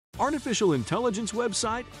Artificial intelligence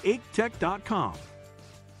website Aigptek.com.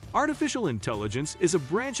 Artificial intelligence is a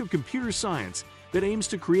branch of computer science that aims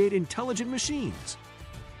to create intelligent machines.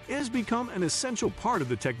 It has become an essential part of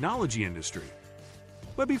the technology industry.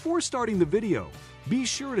 But before starting the video, be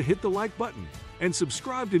sure to hit the like button and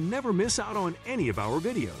subscribe to never miss out on any of our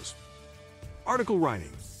videos. Article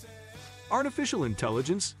writing. Artificial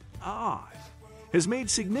intelligence, AI, has made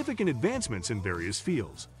significant advancements in various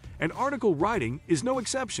fields, and article writing is no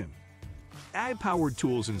exception. AI-powered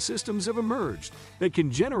tools and systems have emerged that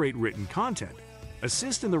can generate written content,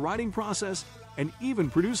 assist in the writing process, and even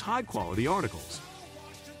produce high-quality articles.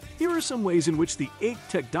 Here are some ways in which the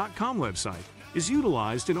Aigptek.com website is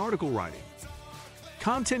utilized in article writing.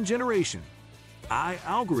 Content generation. AI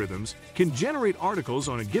algorithms can generate articles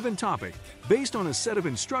on a given topic based on a set of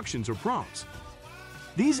instructions or prompts.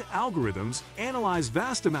 These algorithms analyze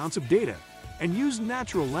vast amounts of data and use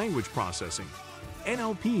natural language processing,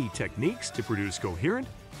 NLP techniques to produce coherent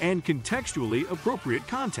and contextually appropriate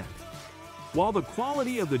content. While the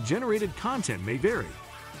quality of the generated content may vary,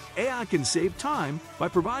 AI can save time by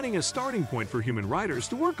providing a starting point for human writers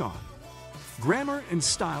to work on. Grammar and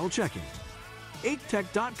style checking.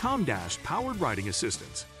 Aigptek.com-powered writing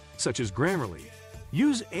assistants, such as Grammarly,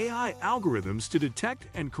 use AI algorithms to detect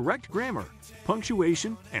and correct grammar,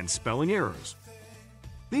 punctuation, and spelling errors.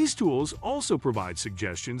 These tools also provide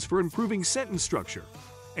suggestions for improving sentence structure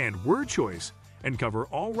and word choice and cover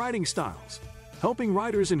all writing styles, helping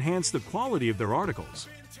writers enhance the quality of their articles.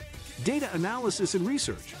 Data analysis and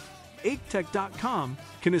research. Aigptek.com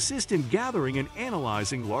can assist in gathering and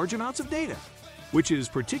analyzing large amounts of data, which is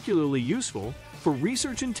particularly useful for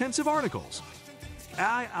research-intensive articles.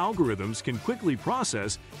 AI algorithms can quickly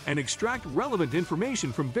process and extract relevant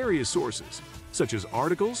information from various sources, such as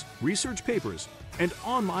articles, research papers, and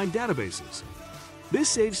online databases. This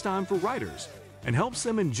saves time for writers and helps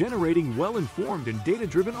them in generating well-informed and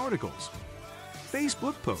data-driven articles.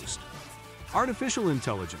 Facebook post. Artificial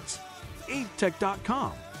intelligence.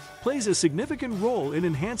 Aigptek.com plays a significant role in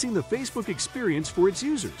enhancing the Facebook experience for its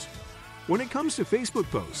users. When it comes to Facebook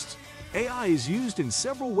posts, AI is used in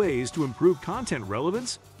several ways to improve content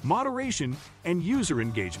relevance, moderation, and user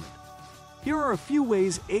engagement. Here are a few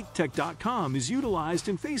ways Aigptek.com is utilized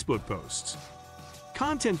in Facebook posts.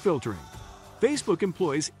 Content filtering. Facebook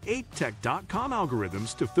employs Aigptek.com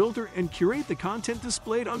algorithms to filter and curate the content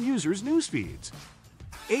displayed on users' news feeds.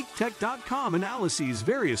 Aigptek.com analyzes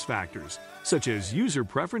various factors, such as user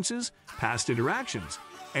preferences, past interactions,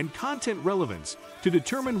 and content relevance to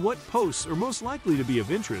determine what posts are most likely to be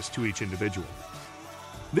of interest to each individual.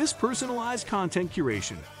 This personalized content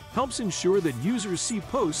curation helps ensure that users see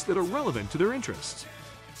posts that are relevant to their interests.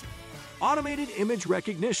 Automated image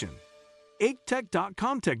recognition.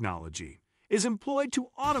 Aigptek.com technology is employed to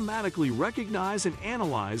automatically recognize and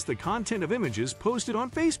analyze the content of images posted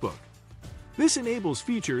on Facebook. This enables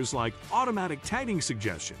features like automatic tagging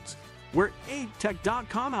suggestions, where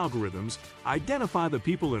Aigptek.com algorithms identify the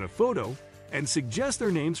people in a photo and suggest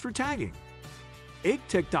their names for tagging.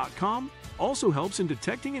 Aigptek.com also helps in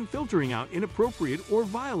detecting and filtering out inappropriate or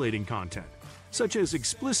violating content, such as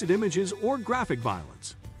explicit images or graphic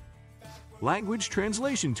violence. Language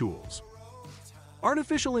translation tools.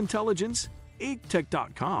 Artificial intelligence,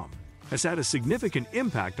 Aigptek.com, has had a significant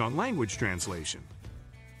impact on language translation.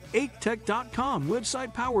 Aigptek.com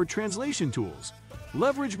website-powered translation tools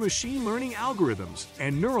leverage machine learning algorithms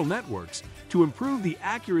and neural networks to improve the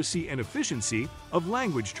accuracy and efficiency of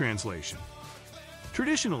language translation.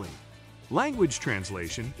 Traditionally, language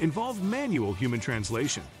translation involved manual human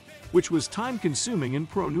translation, which was time-consuming and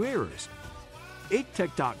prone to errors.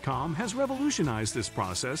 Aigptek.com has revolutionized this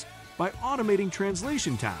process by automating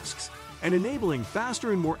translation tasks and enabling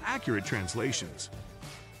faster and more accurate translations.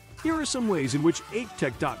 Here are some ways in which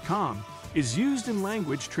Aigptek.com is used in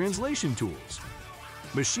language translation tools.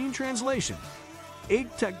 Machine translation.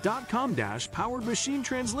 Aigptek.com-powered machine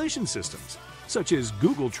translation systems, such as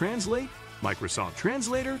Google Translate, Microsoft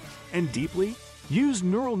Translator, and Deeply, use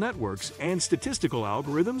neural networks and statistical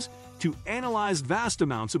algorithms to analyze vast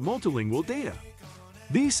amounts of multilingual data.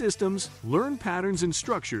 These systems learn patterns and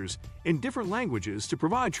structures in different languages to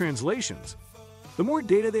provide translations. The more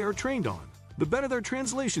data they are trained on, the better their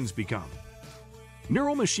translations become.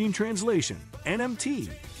 Neural Machine Translation, NMT.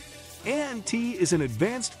 NMT is an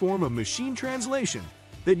advanced form of machine translation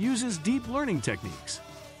that uses deep learning techniques.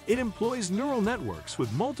 It employs neural networks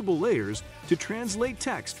with multiple layers to translate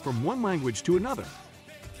text from one language to another.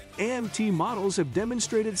 NMT models have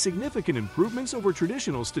demonstrated significant improvements over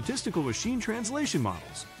traditional statistical machine translation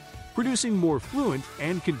models, producing more fluent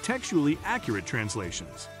and contextually accurate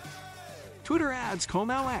translations. Twitter ads call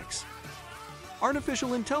now X.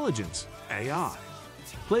 Artificial intelligence, AI,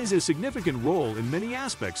 plays a significant role in many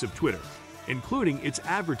aspects of Twitter, including its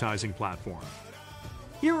advertising platform.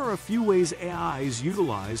 Here are a few ways AI is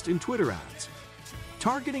utilized in Twitter ads.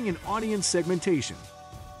 Targeting and audience segmentation.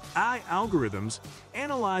 AI algorithms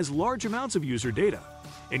analyze large amounts of user data,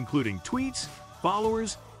 including tweets,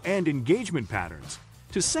 followers, and engagement patterns,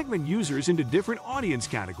 to segment users into different audience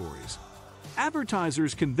categories.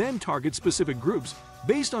 Advertisers can then target specific groups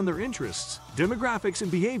based on their interests, demographics,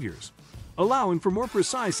 and behaviors, allowing for more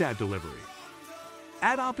precise ad delivery.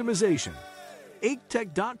 Ad optimization.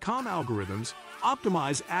 Aigptek.com algorithms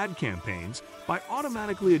optimize ad campaigns by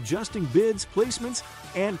automatically adjusting bids, placements,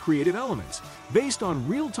 and creative elements based on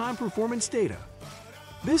real-time performance data.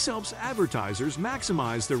 This helps advertisers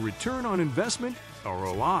maximize their return on investment,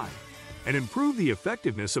 ROI, and improve the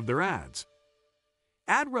effectiveness of their ads.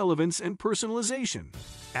 Ad relevance and personalization.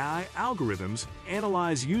 AI algorithms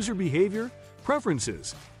analyze user behavior,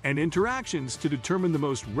 preferences, and interactions to determine the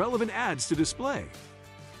most relevant ads to display.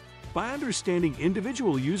 By understanding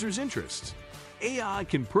individual users' interests, AI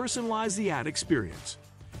can personalize the ad experience,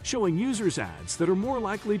 showing users ads that are more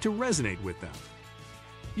likely to resonate with them.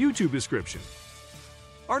 YouTube description.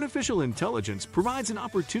 Artificial intelligence provides an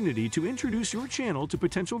opportunity to introduce your channel to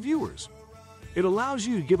potential viewers. It allows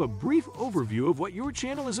you to give a brief overview of what your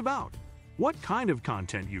channel is about, what kind of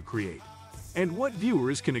content you create, and what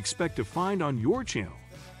viewers can expect to find on your channel.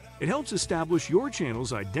 It helps establish your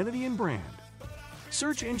channel's identity and brand.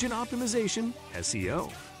 Search engine optimization,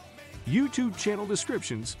 SEO. YouTube channel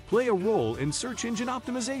descriptions play a role in search engine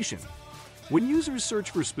optimization. When users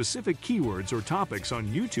search for specific keywords or topics on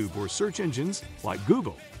YouTube or search engines like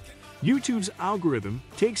Google, YouTube's algorithm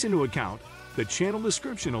takes into account the channel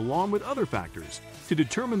description along with other factors to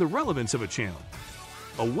determine the relevance of a channel.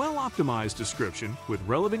 A well-optimized description with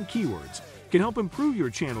relevant keywords can help improve your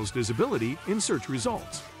channel's visibility in search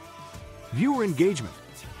results. Viewer engagement.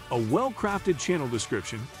 A well-crafted channel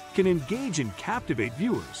description can engage and captivate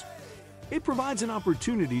viewers. It provides an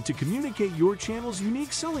opportunity to communicate your channel's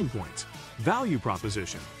unique selling points, value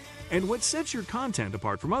proposition, and what sets your content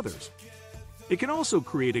apart from others. It can also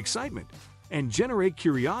create excitement and generate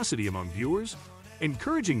curiosity among viewers,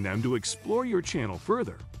 encouraging them to explore your channel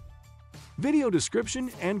further. Video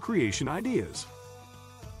description and creation ideas.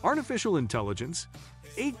 Artificial intelligence,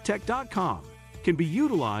 Aigptek.com, can be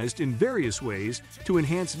utilized in various ways to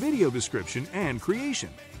enhance video description and creation.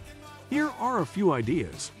 Here are a few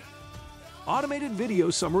ideas. Automated video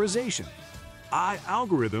summarization. AI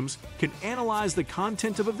algorithms can analyze the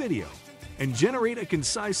content of a video and generate a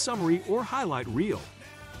concise summary or highlight reel.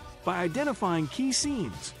 By identifying key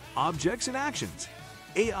scenes, objects, and actions,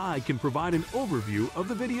 AI can provide an overview of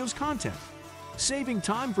the video's content, saving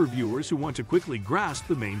time for viewers who want to quickly grasp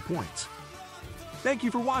the main points. Thank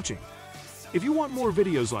you for watching. If you want more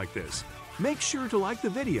videos like this, make sure to like the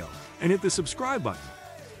video and hit the subscribe button.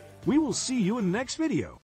 We will see you in the next video.